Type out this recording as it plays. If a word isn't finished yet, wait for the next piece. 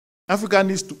Africa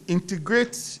needs to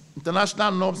integrate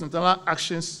international norms, international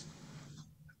actions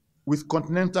with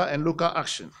continental and local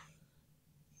action.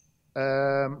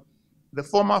 The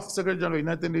former Secretary General of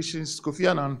the United Nations, Kofi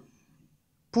Annan,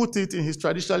 put it in his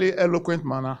traditionally eloquent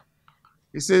manner.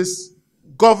 He says,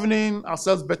 governing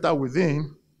ourselves better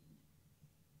within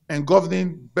and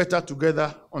governing better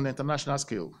together on the international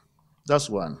scale. That's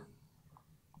one.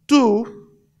 Two,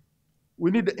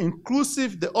 we need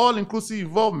the all-inclusive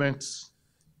involvement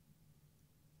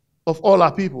of all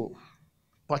our people,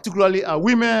 particularly our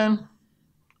women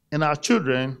and our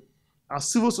children, our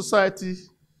civil society,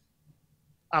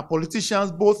 our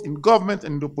politicians, both in government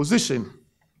and in the opposition.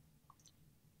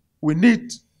 We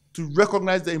need to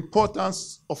recognize the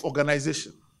importance of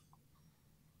organization.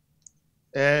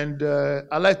 And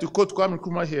I like to quote Kwame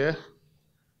Nkrumah here,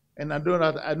 and I know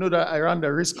that I run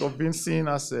the risk of being seen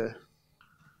as a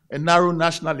narrow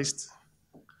nationalist.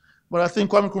 But I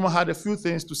think Kwame Nkrumah had a few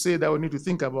things to say that we need to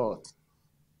think about.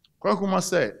 Kwame Nkrumah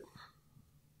said,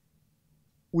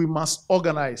 we must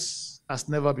organize as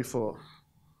never before.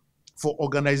 For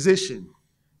organization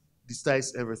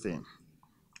decides everything.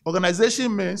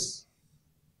 Organization means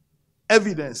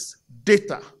evidence,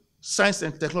 data, science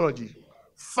and technology,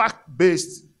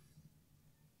 fact-based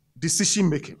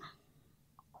decision-making.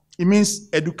 It means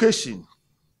education,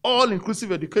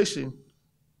 all-inclusive education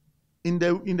in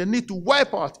the need to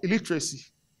wipe out illiteracy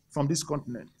from this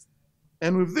continent.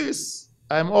 And with this,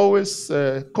 I'm always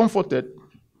comforted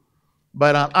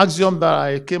by an axiom that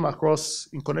I came across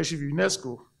in connection with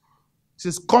UNESCO. It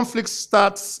says, conflict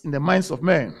starts in the minds of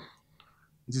men.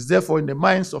 It is therefore in the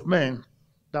minds of men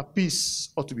that peace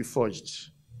ought to be forged.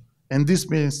 And this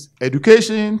means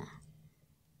education,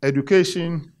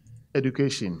 education,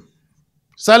 education.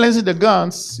 Silencing the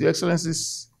guns, Your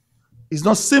Excellencies, is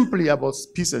not simply about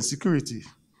peace and security.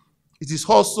 It is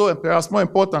also, and perhaps more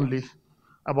importantly,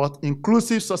 about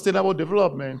inclusive, sustainable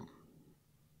development,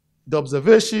 the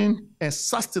observation and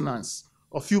sustenance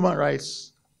of human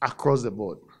rights across the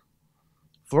board.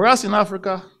 For us in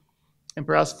Africa, and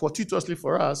perhaps fortuitously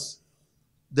for us,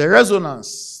 the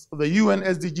resonance of the UN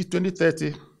SDG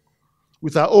 2030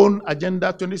 with our own Agenda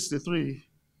 2063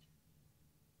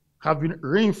 have been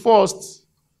reinforced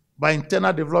by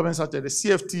internal developments such as the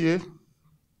CFTA,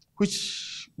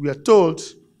 which we are told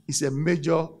is a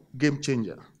major game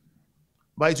changer.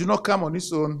 But it will not come on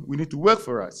its own. We need to work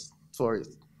for it.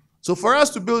 So for us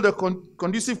to build the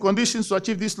conducive conditions to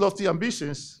achieve these lofty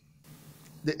ambitions,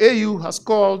 the AU has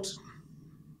called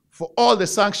for all the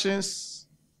sanctions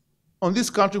on this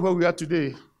country where we are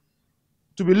today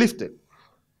to be lifted.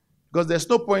 Because there's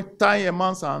no point tying a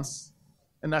man's hands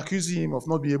and accusing him of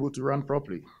not being able to run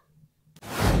properly.